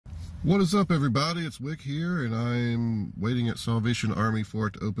What is up, everybody? It's Wick here, and I'm waiting at Salvation Army for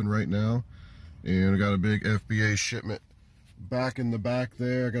it to open right now. And I got a big FBA shipment back in the back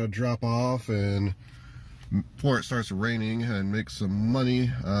there. I got to drop off, and before it starts raining, and make some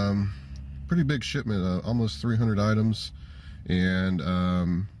money. Pretty big shipment, almost 300 items, and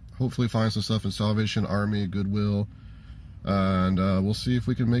hopefully find some stuff in Salvation Army, Goodwill, and we'll see if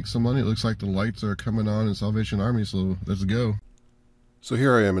we can make some money. It looks like the lights are coming on in Salvation Army, so let's go. So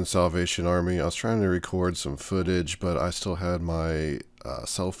here I am in Salvation Army. I was trying to record some footage, but I still had my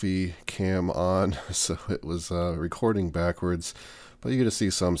selfie cam on, so it was recording backwards, but you get to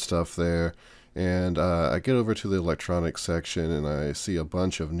see some stuff there. And I get over to the electronics section, and I see a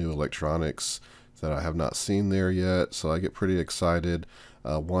bunch of new electronics that I have not seen there yet, so I get pretty excited.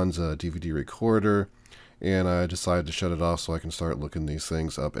 One's a DVD recorder, and I decided to shut it off so I can start looking these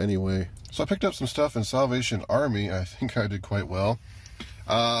things up anyway. So I picked up some stuff in Salvation Army. I think I did quite well.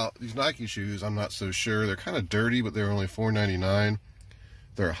 These Nike shoes, I'm not so sure. They're kind of dirty, but they're only $4.99.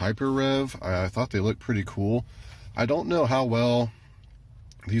 They're Hyper Rev. I thought they looked pretty cool. I don't know how well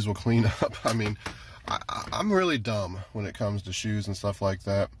these will clean up. I mean, I'm really dumb when it comes to shoes and stuff like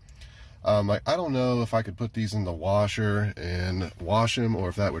that. Like, I don't know if I could put these in the washer and wash them, or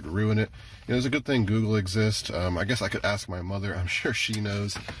if that would ruin it. You know, it's a good thing Google exists. I guess I could ask my mother. I'm sure she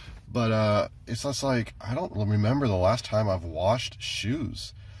knows. But it's just like, I don't remember the last time I've washed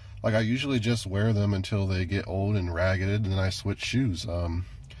shoes. Like, I usually just wear them until they get old and ragged, and then I switch shoes.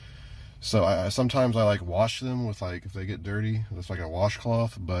 So sometimes I like wash them with, like, if they get dirty, it's like a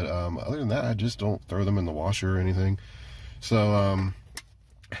washcloth. But other than that, I just don't throw them in the washer or anything. So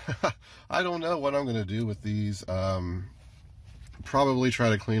I don't know what I'm gonna do with these. Probably try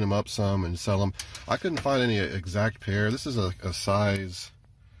to clean them up some and sell them. I couldn't find any exact pair. This is a size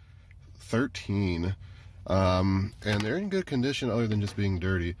 13, and they're in good condition other than just being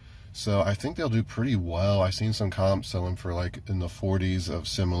dirty. So I think they'll do pretty well. I've seen some comps selling for like in the 40s of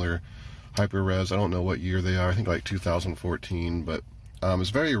similar Hyper Revs. I don't know what year they are. I think like 2014, but it's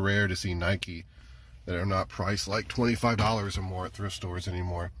very rare to see Nike that are not priced like $25 or more at thrift stores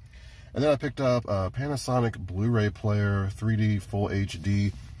anymore. And then I picked up a Panasonic Blu-ray player, 3D Full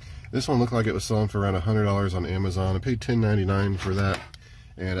HD. This one looked like it was selling for around $100 on Amazon. I paid $10.99 for that,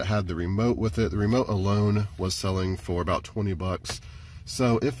 and it had the remote with it. The remote alone was selling for about 20 bucks.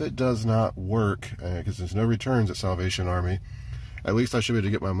 So if it does not work, because there's no returns at Salvation Army, at least I should be able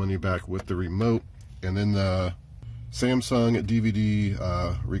to get my money back with the remote. And then the Samsung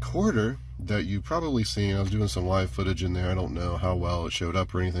DVD recorder that you've probably seen. I was doing some live footage in there. I don't know how well it showed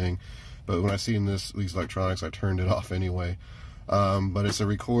up or anything, but when I seen these electronics, I turned it off anyway. But it's a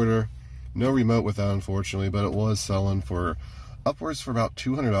recorder, no remote with that, unfortunately, but it was selling for upwards for about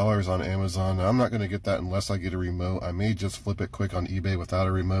 $200 on Amazon. Now, I'm not going to get that unless I get a remote. I may just flip it quick on eBay without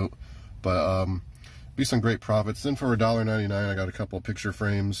a remote, but be some great profits. Then for $1.99, I got a couple of picture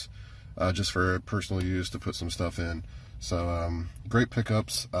frames just for personal use to put some stuff in. So great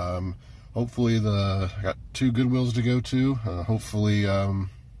pickups. Hopefully I got 2 Goodwills to go to. Hopefully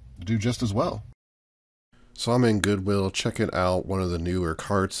do just as well. So I'm in Goodwill checking out one of the newer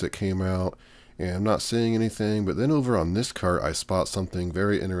carts that came out, and I'm not seeing anything, but then over on this cart I spot something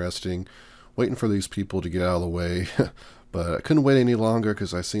very interesting, waiting for these people to get out of the way. But I couldn't wait any longer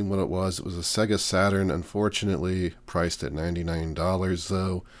because I seen what it was. It was a Sega Saturn, unfortunately priced at $99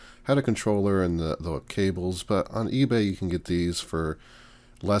 though. Had a controller and the cables, but on eBay you can get these for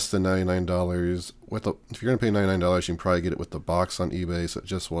less than $99. If you're gonna pay $99, you can probably get it with the box on eBay, so it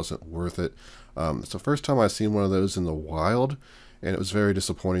just wasn't worth it. It's the first time I've seen one of those in the wild, and it was very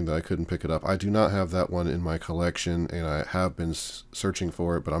disappointing that I couldn't pick it up. I do not have that one in my collection, and I have been searching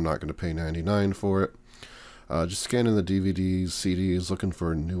for it, but I'm not going to pay $99 for it. Just scanning the DVDs, CDs, looking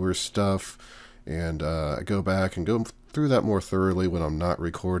for newer stuff, and I go back and go through that more thoroughly when I'm not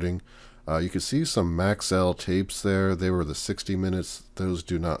recording. You can see some Maxell tapes there. They were the 60 minutes. Those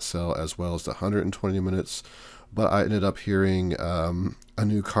do not sell as well as the 120 minutes. But I ended up hearing a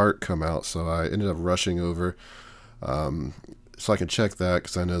new cart come out, so I ended up rushing over so I can check that,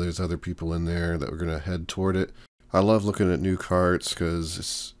 because I know there's other people in there that were going to head toward it. I love looking at new carts because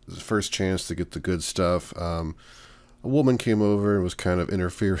it's the first chance to get the good stuff. A woman came over and was kind of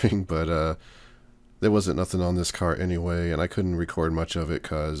interfering, but there wasn't nothing on this cart anyway, and I couldn't record much of it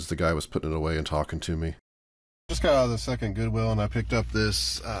because the guy was putting it away and talking to me. Just got out of the second Goodwill, and I picked up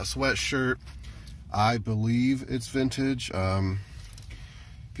this sweatshirt. I believe it's vintage.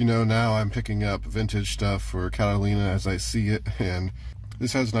 If you know, now I'm picking up vintage stuff for Catalina as I see it, and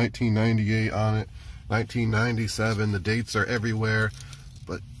this has 1998 on it, 1997. The dates are everywhere,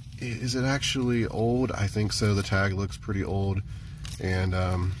 but is it actually old? I think so. The tag looks pretty old, and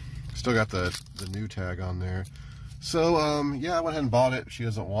Still got the new tag on there. So yeah, I went ahead and bought it. She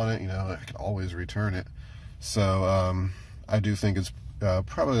doesn't want it, you know, I can always return it. So I do think it's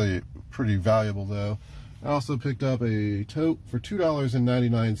probably pretty valuable though. I also picked up a tote for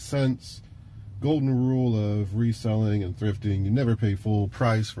 $2.99. Golden rule of reselling and thrifting: you never pay full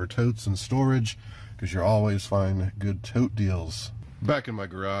price for totes and storage, because you'll always find good tote deals. Back in my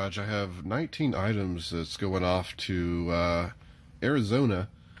garage, I have 19 items that's going off to Arizona,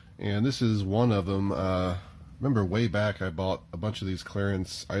 and this is one of them. Remember way back I bought a bunch of these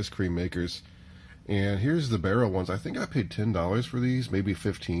clearance ice cream makers, and here's the barrel ones. I think I paid $10 for these, maybe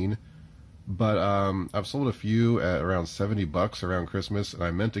 15, but I've sold a few at around 70 bucks around Christmas, and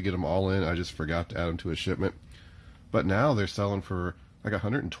I meant to get them all in. I just forgot to add them to a shipment, but now they're selling for like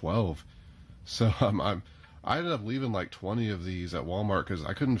 112. So I ended up leaving like 20 of these at Walmart because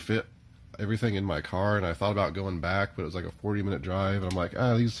I couldn't fit everything in my car, and I thought about going back, but it was like a 40-minute drive, and I'm like,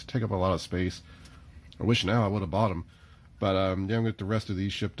 these take up a lot of space. I wish now I would have bought them. But yeah, I'm gonna get the rest of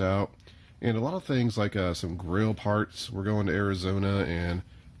these shipped out, and a lot of things like some grill parts. We're going to Arizona, and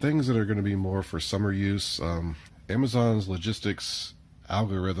things that are going to be more for summer use. Amazon's logistics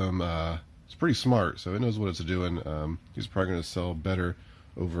algorithm is pretty smart, so it knows what it's doing. He's probably going to sell better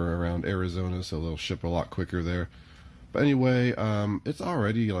over around Arizona, so they'll ship a lot quicker there. But anyway, it's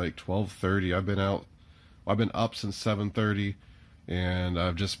already like 12:30. I've been up since 7:30, and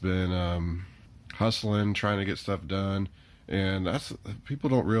I've just been hustling, trying to get stuff done. And that's, people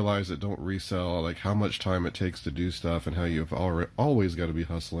don't realize that don't resell, like how much time it takes to do stuff, and how you've always got to be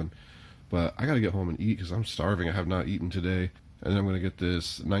hustling. But I got to get home and eat because I'm starving. I have not eaten today, and I'm going to get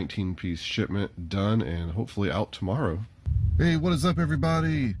this 19-piece shipment done and hopefully out tomorrow. Hey, what is up,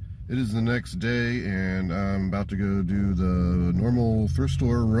 everybody? It is the next day, and I'm about to go do the normal thrift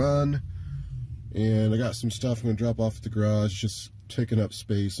store run. And I got some stuff I'm going to drop off at the garage, just taking up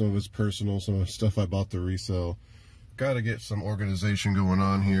space. Some of it's personal, some of the stuff I bought to resell. Got to get some organization going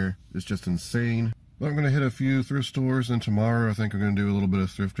on here. It's just insane. But I'm going to hit a few thrift stores, and tomorrow I think I'm going to do a little bit of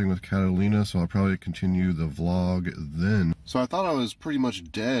thrifting with Catalina, so I'll probably continue the vlog then. So I thought I was pretty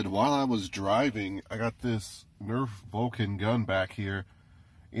much dead. While I was driving, I got this Nerf Vulcan gun back here,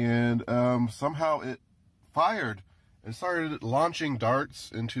 and somehow it fired and started launching darts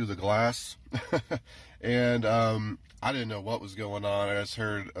into the glass. And I didn't know what was going on. I just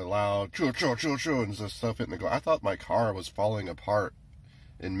heard a loud choo choo choo choo and stuff hitting the glass. I thought my car was falling apart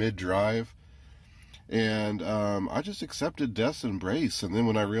in mid-drive, and I just accepted death's embrace. And then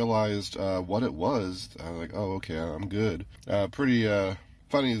when I realized what it was, I was like, oh, okay, I'm good. Pretty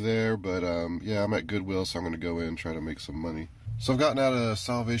funny there, but yeah, I'm at Goodwill, so I'm going to go in and try to make some money. So I've gotten out of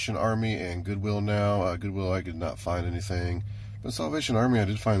Salvation Army and Goodwill now. Goodwill, I could not find anything. But Salvation Army, I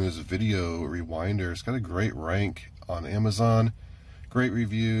did find this video rewinder. It's got a great rank on Amazon, great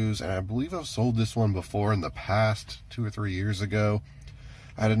reviews, and I believe I've sold this one before in the past, 2 or 3 years ago.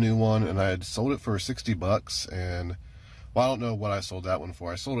 I had a new one, and I had sold it for 60 bucks, and well, I don't know what I sold that one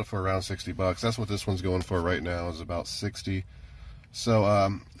for. I sold it for around 60 bucks. That's what this one's going for right now, is about 60.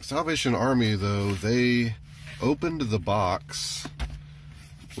 So Salvation Army, though, they opened the box,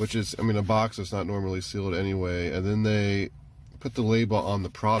 which is, I mean, a box that's not normally sealed anyway, and then they put the label on the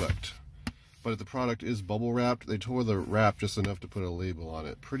product. But if the product is bubble wrapped, they tore the wrap just enough to put a label on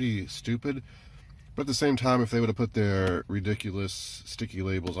it. Pretty stupid. But at the same time, if they would have put their ridiculous sticky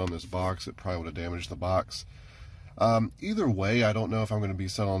labels on this box, it probably would have damaged the box. Either way, I don't know if I'm going to be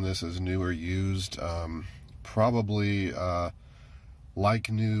selling this as new or used. Probably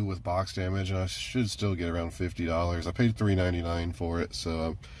like new with box damage, and I should still get around $50. I paid $3.99 for it,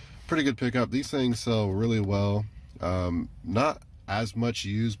 so pretty good pickup. These things sell really well. Not as much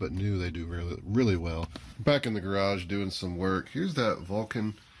used, but new, they do really well. Back in the garage doing some work. Here's that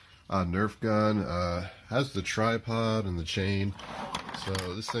Vulcan Nerf gun. Has the tripod and the chain. So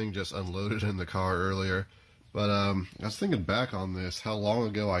this thing just unloaded in the car earlier. But I was thinking back on this, how long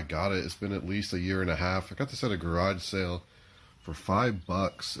ago I got it. It's been at least 1.5 years. I got this at a garage sale for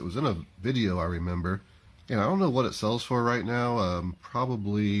 $5. It was in a video, I remember. And I don't know what it sells for right now.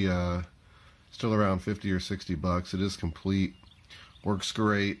 Probably still around 50 or 60 bucks. It is complete. Works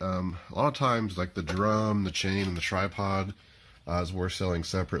great. A lot of times, like the drum, the chain, and the tripod is worth selling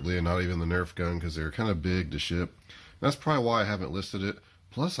separately, and not even the Nerf gun, because they're kind of big to ship. That's probably why I haven't listed it.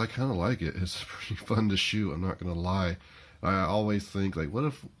 Plus, I kind of like it. It's pretty fun to shoot, I'm not going to lie. I always think, like, what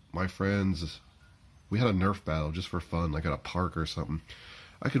if my friends, we had a Nerf battle just for fun, like at a park or something.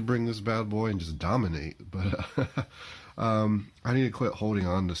 I could bring this bad boy and just dominate. But I need to quit holding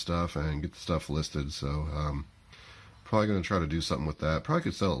on to stuff and get the stuff listed. So probably going to try to do something with that. Probably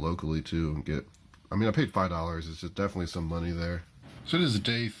could sell it locally too and get, I mean, I paid $5. It's just definitely some money there. So it is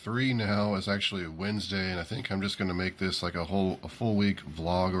day 3 now. It's actually a Wednesday, and I think I'm just going to make this like a full week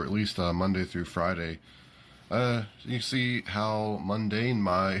vlog, or at least Monday through Friday. You see how mundane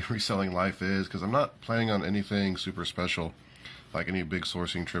my reselling life is, because I'm not planning on anything super special, like any big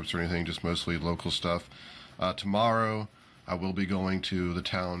sourcing trips or anything, just mostly local stuff. Tomorrow I will be going to the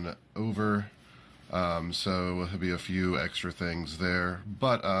town over, so there'll be a few extra things there.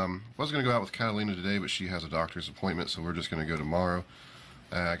 But I was going to go out with Catalina today, but she has a doctor's appointment, so we're just going to go tomorrow.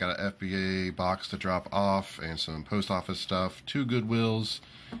 I got an FBA box to drop off and some post office stuff, 2 Goodwills,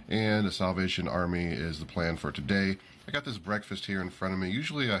 and a Salvation Army is the plan for today. I got this breakfast here in front of me.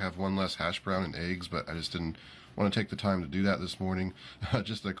 Usually I have one less hash brown and eggs, but I just didn't want to take the time to do that this morning.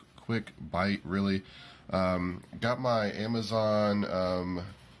 Just a quick bite, really. Got my Amazon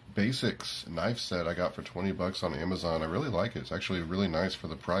Basics knife set I got for 20 bucks on Amazon. I really like it. It's actually really nice for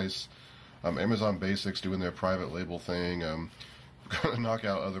the price. Amazon Basics doing their private label thing. Gonna knock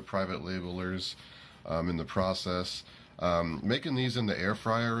out other private labelers in the process. Making these in the air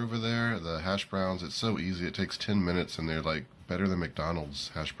fryer over there, the hash browns, it's so easy. It takes 10 minutes and they're like better than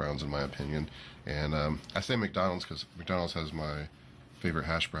McDonald's hash browns in my opinion. And I say McDonald's because McDonald's has my favorite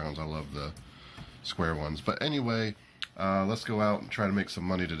hash browns. I love the square ones. But anyway, let's go out and try to make some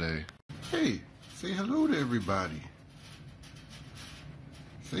money today. Hey, say hello to everybody.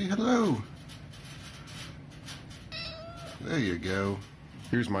 Say hello. There you go.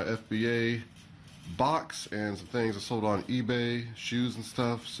 Here's my FBA box and some things I sold on eBay, shoes and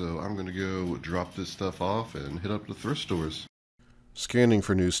stuff. So I'm going to go drop this stuff off and hit up the thrift stores. Scanning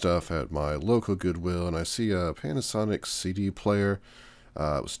for new stuff at my local Goodwill, and I see a Panasonic CD player.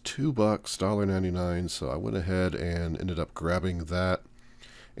 It was $2, $1.99, so I went ahead and ended up grabbing that.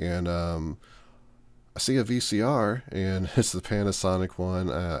 And I see a VCR, and it's the Panasonic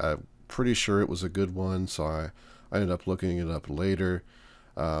one. I'm pretty sure it was a good one, so I ended up looking it up later.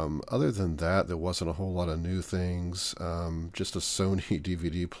 Other than that, there wasn't a whole lot of new things. Just a Sony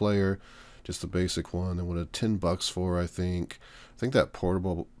DVD player, just the basic one. I wanted 10 bucks for, I think. I think that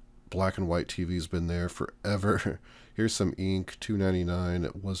portable black and white TV's been there forever. Here's some ink, $2.99.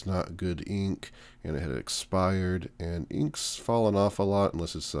 It was not good ink, and it had expired. And ink's fallen off a lot,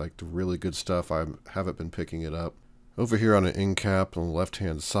 unless it's like the really good stuff. I haven't been picking it up. Over here on an end cap on the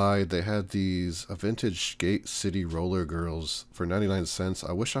left-hand side, they had these vintage Skate City Roller Girls for 99 cents.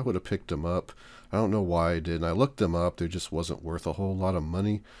 I wish I would have picked them up. I don't know why I didn't. I looked them up. They just wasn't worth a whole lot of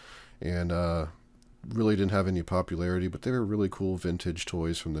money, and really didn't have any popularity, but they were really cool vintage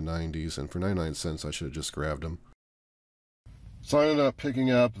toys from the 90s, and for 99 cents, I should have just grabbed them. So I ended up picking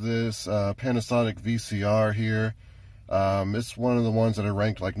up this Panasonic VCR here. It's one of the ones that I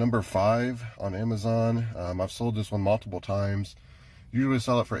ranked like number 5 on Amazon. I've sold this one multiple times. Usually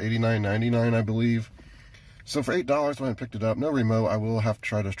sell it for $89.99, I believe. So for $8, I went and picked it up. No remote. I will have to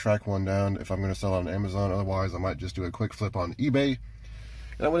try to track one down if I'm going to sell it on Amazon. Otherwise, I might just do a quick flip on eBay.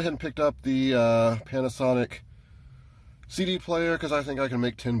 And I went ahead and picked up the Panasonic CD player because I think I can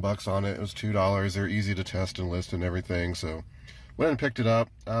make 10 bucks on it. It was $2. They're easy to test and list and everything. So went and picked it up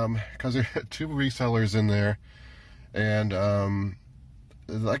because there are 2 resellers in there. And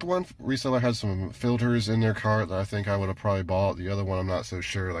like one reseller has some filters in their cart that I think I would have probably bought. The other one I'm not so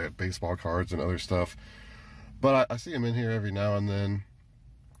sure, like baseball cards and other stuff. But I see them in here every now and then.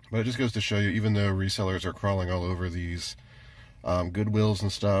 But it just goes to show you, even though resellers are crawling all over these Goodwills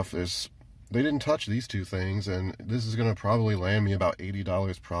and stuff, they didn't touch these 2 things, and this is going to probably land me about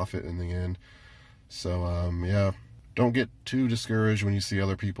 $80 profit in the end. So yeah, don't get too discouraged when you see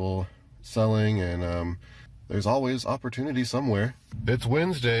other people selling, and there's always opportunity somewhere. It's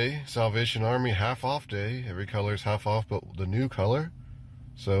Wednesday, Salvation Army half off day. Every color is half off but the new color.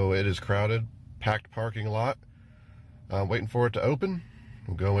 So it is crowded, packed parking lot. Waiting for it to open.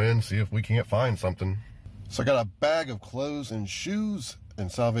 We'll go in, see if we can't find something. So I got a bag of clothes and shoes in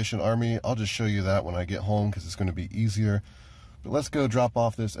Salvation Army. I'll just show you that when I get home because it's going to be easier. But let's go drop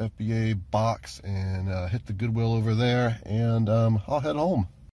off this FBA box and hit the Goodwill over there, and I'll head home.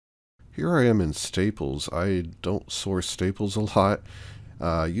 Here I am in Staples. I don't source Staples a lot.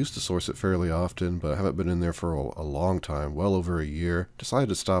 I used to source it fairly often, but I haven't been in there for a long time, well over a year. Decided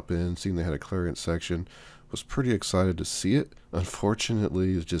to stop in, seeing they had a clearance section. Was pretty excited to see it.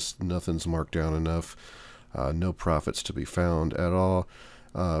 Unfortunately, it's just nothing's marked down enough. No profits to be found at all.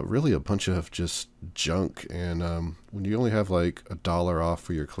 Really a bunch of just junk, and when you only have like $1 off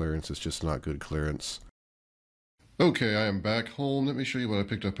for your clearance, it's just not good clearance. Okay, I am back home. Let me show you what I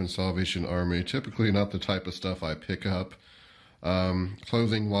picked up in Salvation Army. Typically not the type of stuff I pick up.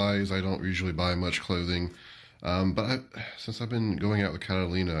 Clothing wise, I don't usually buy much clothing. But since I've been going out with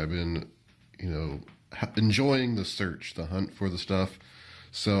Catalina, I've been, enjoying the search, the hunt for the stuff.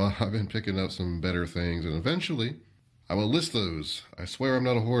 So I've been picking up some better things, and eventually I will list those. I swear I'm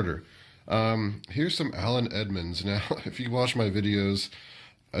not a hoarder. Here's some Allen Edmonds. Now, if you watch my videos,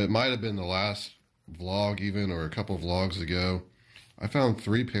 it might have been the last vlog even, or a couple of vlogs ago. I found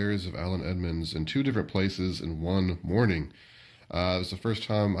 3 pairs of Allen Edmonds in 2 different places in one morning. It was the first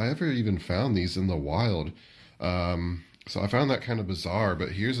time I ever even found these in the wild. So I found that kind of bizarre,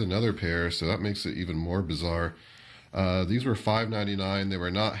 but here's another pair, so that makes it even more bizarre. These were $5.99. They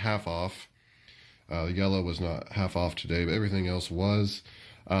were not half off. The yellow was not half off today, but everything else was.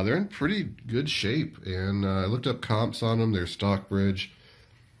 They're in pretty good shape, and I looked up comps on them. They're Stockbridge.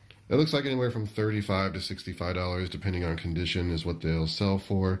 It looks like anywhere from $35 to $65, depending on condition, is what they'll sell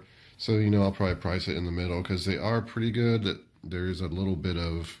for. So, you know, I'll probably price it in the middle, because they are pretty good. There's a little bit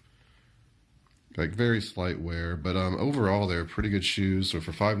of, like, very slight wear, but overall, they're pretty good shoes. So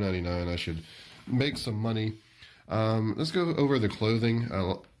for $5.99, I should make some money. Let's go over the clothing.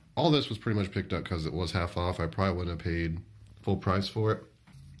 All this was pretty much picked up because it was half off. I probably wouldn't have paid full price for it.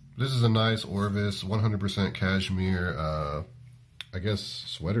 This is a nice Orvis 100% cashmere, I guess,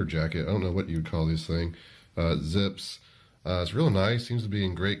 sweater jacket. I don't know what you'd call this thing. Zips. It's real nice. Seems to be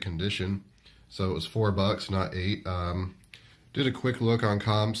in great condition. So it was $4, not $8. Did a quick look on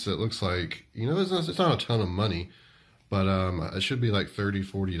comps. It looks like, you know, it's not a ton of money, but it should be like $30,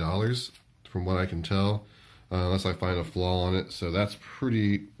 $40 from what I can tell, unless I find a flaw on it. So that's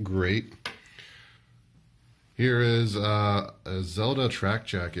pretty great. Here is a Zelda track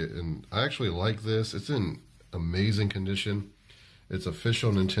jacket, and I actually like this. It's in amazing condition. It's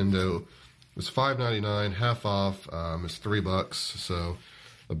official Nintendo. It's $5.99, half off. It's $3, so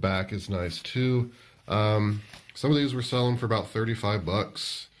the back is nice too. Some of these were selling for about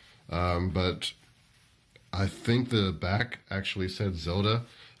 $35, but I think the back actually said Zelda.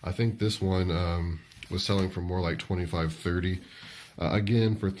 I think this one was selling for more like $25, $30.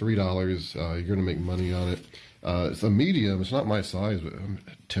 Again, for $3, you're gonna make money on it. It's a medium. It's not my size, but I'm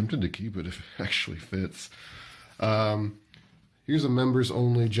tempted to keep it if it actually fits. Here's a members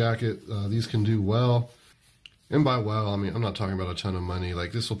only jacket. These can do well. And by well, I mean, I'm not talking about a ton of money.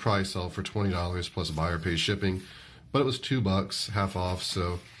 Like, this will probably sell for $20 plus buyer pays shipping, but it was $2, half off,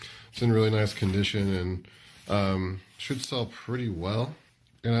 so it's in really nice condition and should sell pretty well.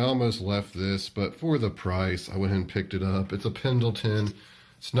 And I almost left this, but for the price, I went ahead and picked it up. It's a Pendleton.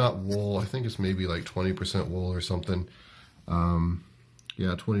 It's not wool. I think it's maybe like 20% wool or something.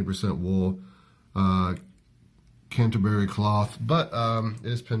 Yeah, 20% wool. Canterbury cloth, but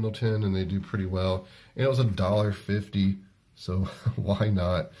it is Pendleton, and they do pretty well. And it was $1.50, so why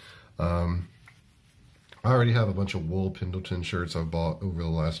not? I already have a bunch of wool Pendleton shirts I've bought over the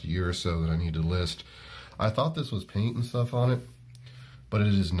last year or so that I need to list. I thought this was paint and stuff on it, but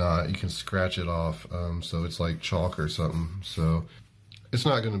it is not. You can scratch it off, so it's like chalk or something. So it's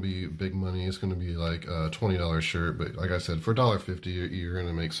not going to be big money. It's going to be like a $20 shirt, but like I said, for $1.50, you're going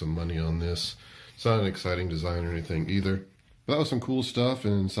to make some money on this. It's not an exciting design or anything either. But that was some cool stuff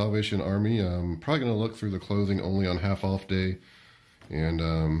in Salvation Army. I'm probably going to look through the clothing only on half off day. And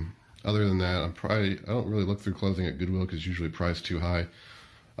other than that, I don't really look through clothing at Goodwill because it's usually priced too high.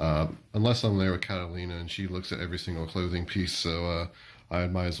 Unless I'm there with Catalina and she looks at every single clothing piece. So I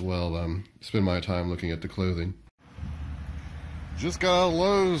might as well spend my time looking at the clothing. Just got out of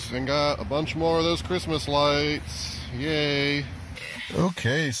Lowe's and got a bunch more of those Christmas lights. Yay.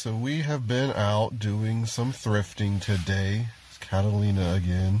 Okay, so we have been out doing some thrifting today. It's Catalina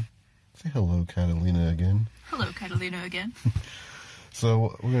again. Say hello, Catalina again. Hello, Catalina again.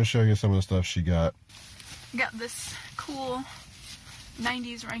 So we're going to show you some of the stuff she got. Got this cool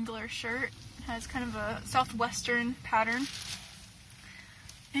 90s Wrangler shirt. It has kind of a southwestern pattern.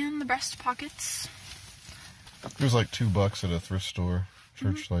 And the breast pockets. It was like $2 at a thrift store,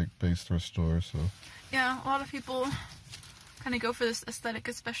 church-like based thrift store. So yeah, a lot of people kind of go for this aesthetic,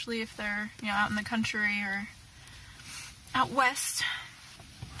 especially if they're, you know, out in the country or out west.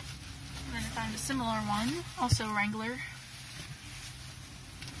 And then I found a similar one, also Wrangler.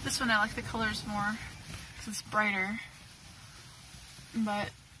 This one I like the colors more because it's brighter, but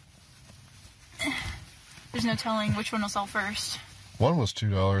there's no telling which one will sell first. One was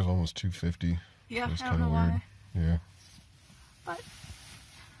 $2, one was $2.50. Yeah, it was I don't know weird. why. Yeah. But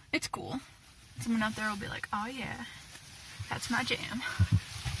it's cool. Someone out there will be like, oh yeah, that's my jam.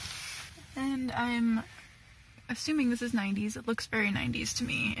 And I'm assuming this is 90s. It looks very 90s to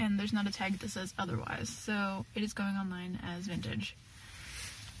me, and there's not a tag that says otherwise, so it is going online as vintage.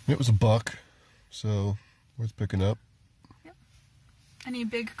 It was $1, so worth picking up. Yep. Any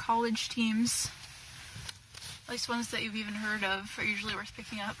big college teams, at least ones that you've even heard of, are usually worth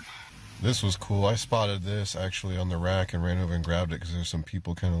picking up. This was cool. I spotted this actually on the rack and ran over and grabbed it because there's some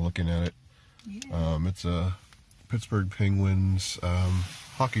people kind of looking at it. Yeah. It's a Pittsburgh Penguins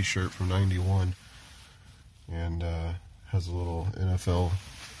hockey shirt from '91, and has a little NFL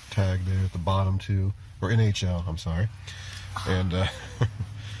tag there at the bottom too, or NHL. I'm sorry, and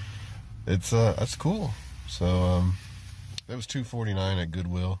that's cool. So that was $2.49 at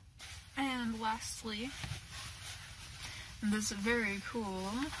Goodwill. And lastly, this very cool,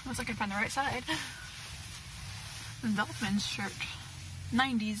 once I can find the right side, Dolphins shirt,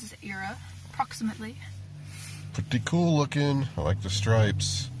 90s era, approximately. Pretty cool looking. I like the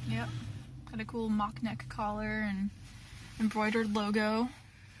stripes. Yep, got a cool mock neck collar and embroidered logo.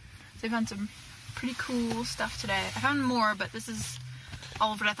 So I found some pretty cool stuff today. I found more, but this is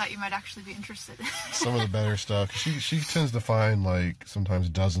all of it I thought you might actually be interested in. Some of the better stuff. She tends to find like sometimes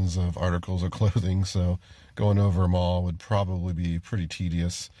dozens of articles of clothing, so going over them all would probably be pretty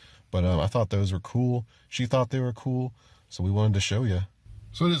tedious. But I thought those were cool. She thought they were cool, so we wanted to show you.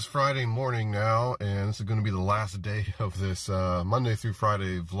 So it is Friday morning now, and this is going to be the last day of this Monday through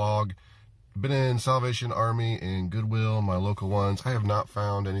Friday vlog. Been in Salvation Army and Goodwill, my local ones. I have not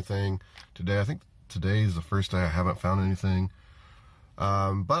found anything today. I think today is the first day I haven't found anything.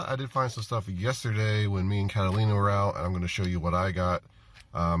 But I did find some stuff yesterday when me and Catalina were out, and I'm going to show you what I got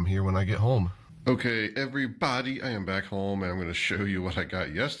here when I get home. Okay, everybody, I am back home, and I'm going to show you what I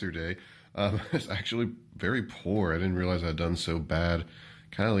got yesterday. It's actually very poor. I didn't realize I'd done so bad.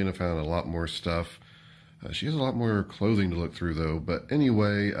 Catalina found a lot more stuff. She has a lot more clothing to look through, though. But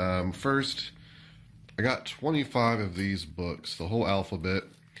anyway, first, I got 25 of these books, the whole alphabet.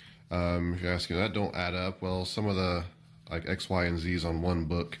 If you're asking, that don't add up. Well, some of the like X, Y, and Z's on one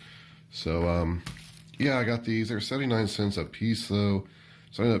book. So, yeah, I got these. They're 79 cents a piece, though.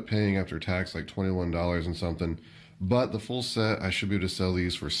 So I ended up paying after tax like $21 and something. But the full set, I should be able to sell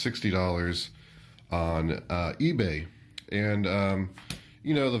these for $60 on eBay. And,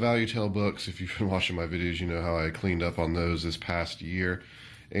 you know, the Value Tale books, if you've been watching my videos, you know how I cleaned up on those this past year.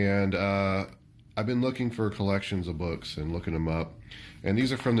 And I've been looking for collections of books and looking them up. And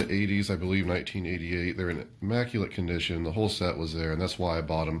these are from the 80s, I believe 1988. They're in immaculate condition. The whole set was there, and that's why I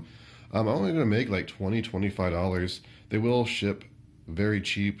bought them. I'm only going to make like $20, $25. They will ship very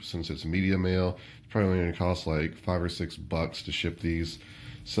cheap since it's media mail. It's probably only going to cost like $5 or $6 to ship these.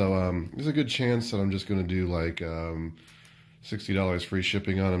 So there's a good chance that I'm just going to do like $60 free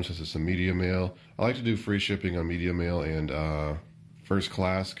shipping on them since it's a media mail. I like to do free shipping on media mail and first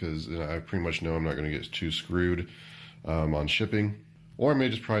class because I pretty much know I'm not going to get too screwed on shipping. Or I may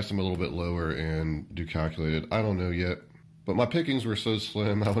just price them a little bit lower and do calculated. I don't know yet. But my pickings were so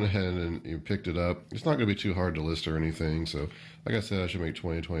slim, I went ahead and picked it up. It's not going to be too hard to list or anything. So, like I said, I should make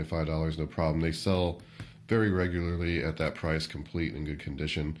 $20, $25, no problem. They sell very regularly at that price, complete in good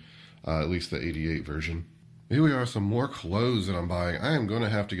condition. At least the 88 version. Here we are, some more clothes that I'm buying. I am going to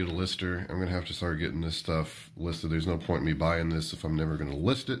have to get a lister. I'm going to have to start getting this stuff listed. There's no point in me buying this if I'm never going to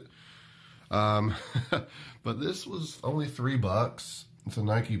list it. But this was only $3. It's a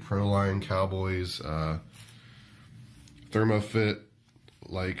Nike Pro Line Cowboys Thermofit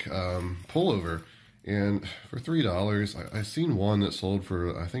like pullover, and for $3, I seen one that sold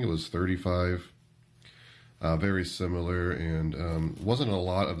for I think it was $35. Very similar, and wasn't a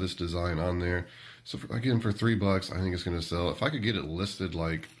lot of this design on there. So again, for $3, I think it's going to sell. If I could get it listed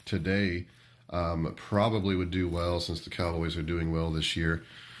like today, probably would do well since the Cowboys are doing well this year.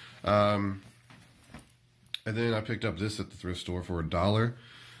 And then I picked up this at the thrift store for $1.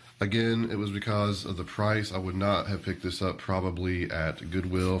 Again, it was because of the price. I would not have picked this up probably at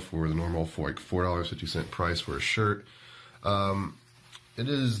Goodwill for the normal like $4.50 price for a shirt. It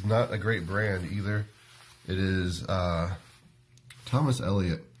is not a great brand either. It is Thomas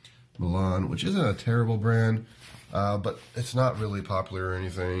Elliott Milan, which isn't a terrible brand, but it's not really popular or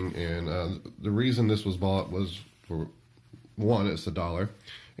anything. And the reason this was bought was for one, it's $1.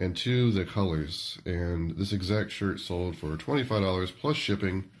 And two, the colors. And this exact shirt sold for $25 plus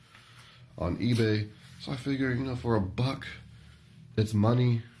shipping on eBay. So I figure, you know, for $1, it's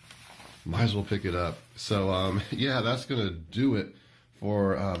money. Might as well pick it up. So, yeah, that's going to do it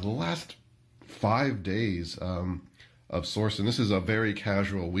for the last 5 days of sourcing. This is a very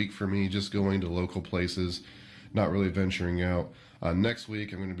casual week for me, just going to local places, not really venturing out. Next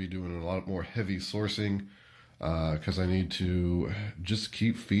week, I'm going to be doing a lot more heavy sourcing. Because I need to just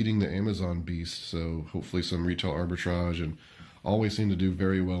keep feeding the Amazon beast. So hopefully some retail arbitrage, and always seem to do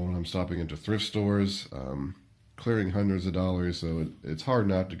very well when I'm stopping into thrift stores, clearing hundreds of dollars. So it's hard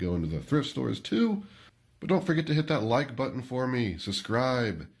not to go into the thrift stores too. But don't forget to hit that like button for me,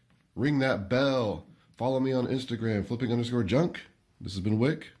 subscribe, ring that bell, follow me on Instagram, flipping_junk. This has been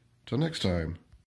Wick. Till next time.